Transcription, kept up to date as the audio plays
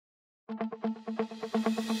This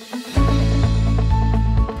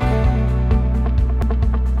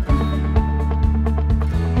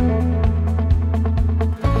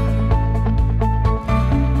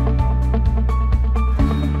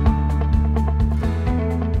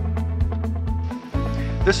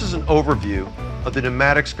is an overview of the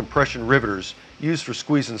NUMATX compression riveters used for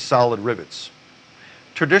squeezing solid rivets.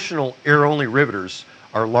 Traditional air-only riveters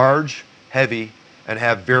are large, heavy, and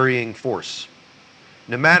have varying force.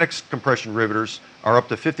 NUMATX compression riveters are up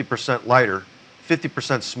to 50% lighter,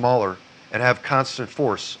 50% smaller, and have constant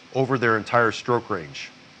force over their entire stroke range.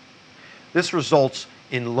 This results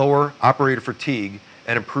in lower operator fatigue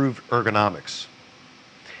and improved ergonomics.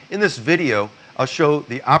 In this video, I'll show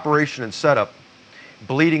the operation and setup,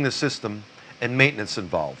 bleeding the system, and maintenance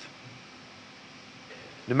involved.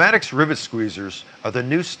 NUMATX rivet squeezers are the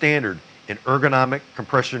new standard in ergonomic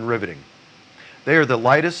compression riveting. They are the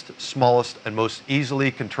lightest, smallest, and most easily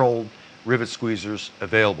controlled rivet squeezers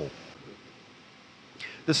available.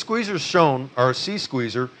 The squeezers shown are a C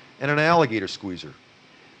squeezer and an Alligator squeezer.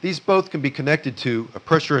 These both can be connected to a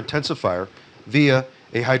pressure intensifier via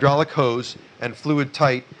a hydraulic hose and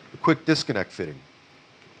fluid-tight quick disconnect fitting.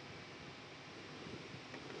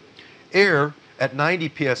 Air at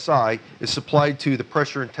 90 psi is supplied to the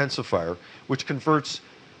pressure intensifier, which converts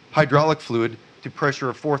hydraulic fluid to pressure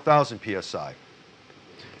of 4,000 psi.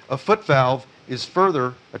 A foot valve is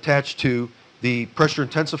further attached to the pressure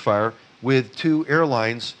intensifier with two air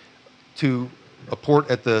lines, to a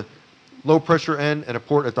port at the low pressure end and a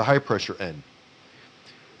port at the high pressure end.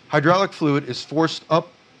 Hydraulic fluid is forced up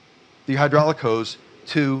the hydraulic hose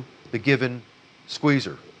to the given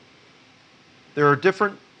squeezer. There are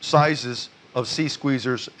different sizes of C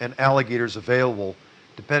squeezers and Alligators available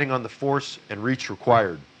depending on the force and reach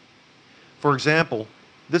required. For example,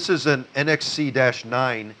 this is an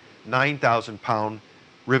NXC-9 9,000 pound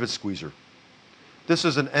rivet squeezer. This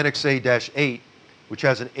is an NXA-8 which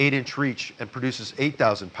has an 8-inch reach and produces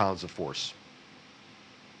 8,000 pounds of force.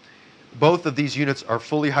 Both of these units are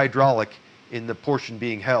fully hydraulic in the portion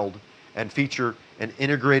being held and feature an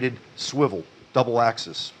integrated swivel, double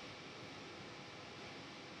axis.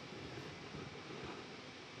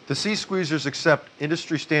 The C squeezers accept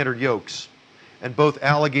industry standard yokes, and both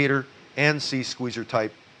Alligator and C squeezer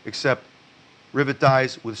type accept rivet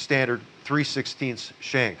dies with standard 3/16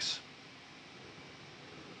 shanks.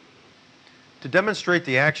 To demonstrate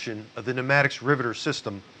the action of the NUMATX riveter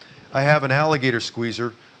system, I have an Alligator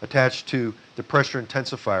squeezer attached to the pressure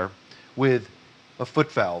intensifier with a foot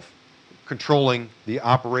valve controlling the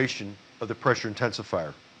operation of the pressure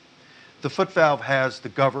intensifier. The foot valve has the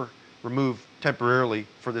cover removed temporarily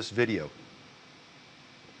for this video.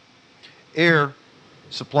 Air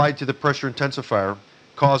supplied to the pressure intensifier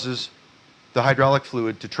causes the hydraulic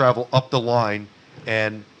fluid to travel up the line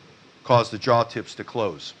and cause the jaw tips to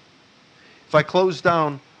close. If I close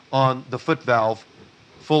down on the foot valve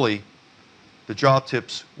fully, the jaw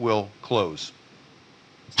tips will close.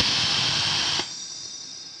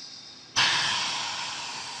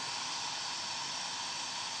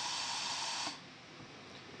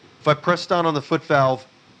 If I press down on the foot valve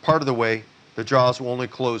part of the way, the jaws will only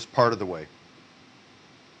close part of the way.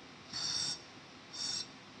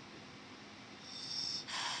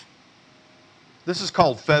 This is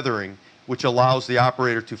called feathering, which allows the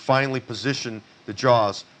operator to finally position the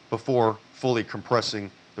jaws before fully compressing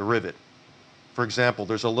the rivet. For example,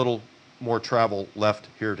 there's a little more travel left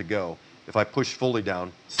here to go. If I push fully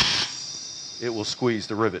down, it will squeeze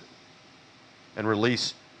the rivet and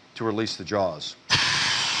release the jaws.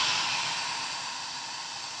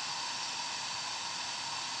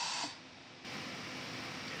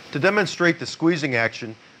 To demonstrate the squeezing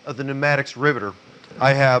action of the NUMATX riveter,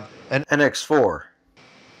 I have an NX4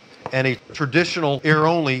 and a traditional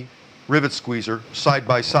air-only rivet squeezer side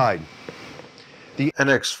by side. The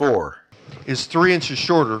NX4 is 3 inches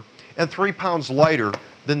shorter and 3 pounds lighter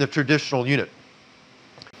than the traditional unit.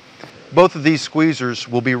 Both of these squeezers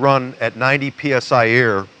will be run at 90 psi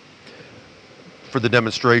air for the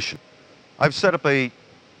demonstration. I've set up a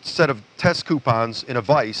set of test coupons in a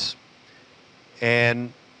vise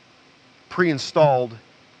and pre-installed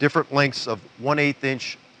different lengths of 1/8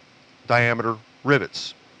 inch diameter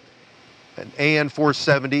rivets. An AN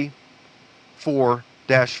 470,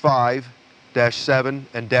 4-5, -7,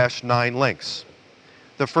 and -9 lengths.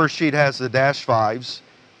 The first sheet has the -5s,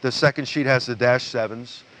 the second sheet has the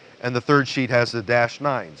 -7s, and the third sheet has the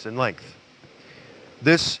 -9s in length.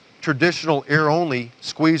 This traditional air-only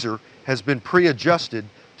squeezer has been pre-adjusted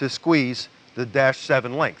to squeeze the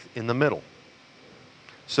 -7 length in the middle.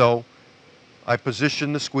 So I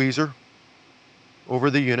position the squeezer over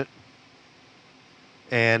the unit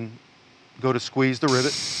and go to squeeze the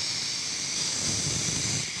rivet,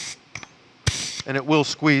 and it will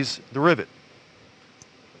squeeze the rivet.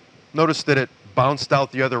 Notice that it bounced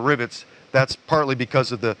out the other rivets. That's partly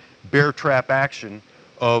because of the bear trap action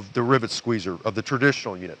of the rivet squeezer of the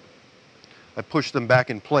traditional unit. I push them back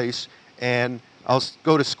in place, and I'll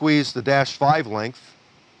go to squeeze the -5 length,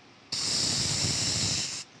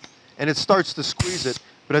 and it starts to squeeze it,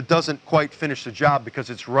 but it doesn't quite finish the job because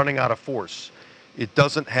it's running out of force. It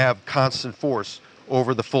doesn't have constant force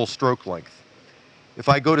over the full stroke length. If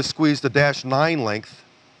I go to squeeze the -9 length,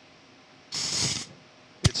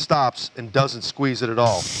 it stops and doesn't squeeze it at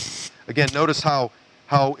all. Again, notice how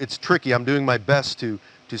it's tricky. I'm doing my best to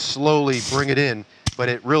slowly bring it in, but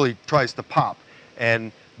it really tries to pop,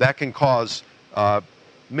 and that can cause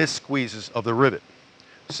missed squeezes of the rivet.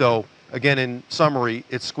 So again, in summary,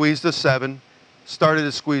 it squeezed the 7, started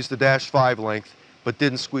to squeeze the -5 length, but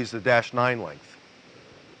didn't squeeze the -9 length.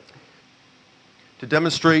 To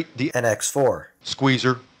demonstrate the NX4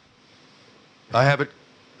 squeezer, I have it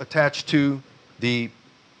attached to the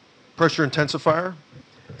pressure intensifier,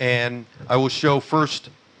 and I will show first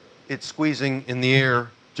it squeezing in the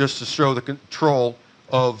air just to show the control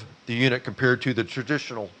of the unit compared to the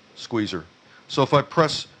traditional squeezer. So if I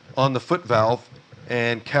press on the foot valve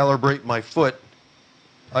and calibrate my foot,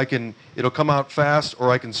 it'll come out fast,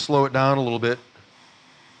 or I can slow it down a little bit,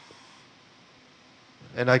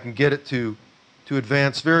 and I can get it to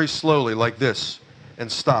advance very slowly like this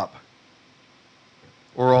and stop,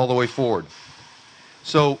 or all the way forward.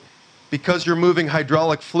 So because you're moving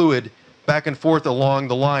hydraulic fluid back and forth along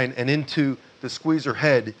the line and into the squeezer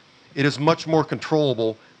head, it is much more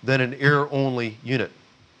controllable than an air-only unit.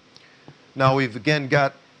 Now we've again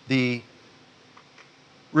got the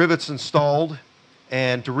rivets installed,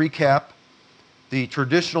 and to recap, the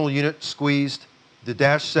traditional unit squeezed the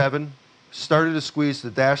 -7, started to squeeze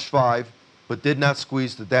the -5, but did not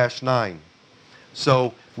squeeze the -9.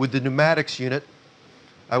 So with the pneumatics unit,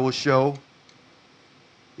 I will show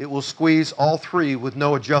it will squeeze all three with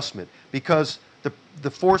no adjustment, because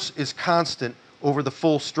the force is constant over the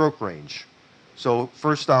full stroke range. So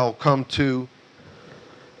first I'll come to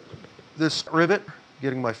this rivet,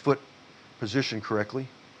 getting my foot positioned correctly,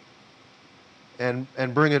 and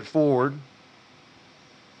bring it forward.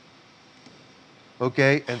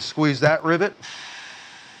 Okay, and squeeze that rivet.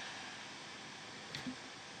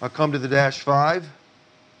 I'll come to the -5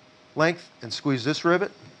 length and squeeze this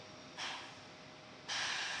rivet.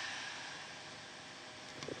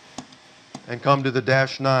 And come to the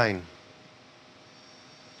 -9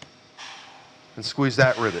 and squeeze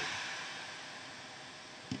that rivet.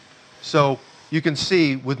 So you can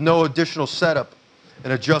see, with no additional setup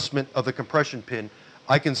and adjustment of the compression pin,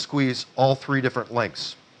 I can squeeze all three different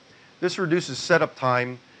lengths. This reduces setup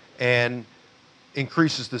time and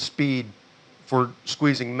increases the speed for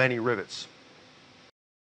squeezing many rivets.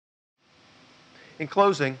 In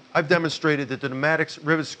closing, I've demonstrated that the pneumatics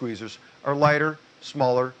rivet squeezers are lighter,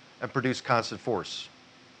 smaller, and produce constant force.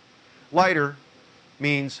 Lighter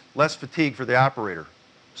means less fatigue for the operator.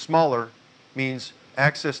 Smaller means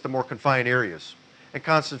access to more confined areas. And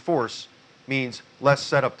constant force means less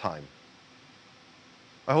setup time.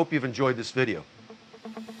 I hope you've enjoyed this video.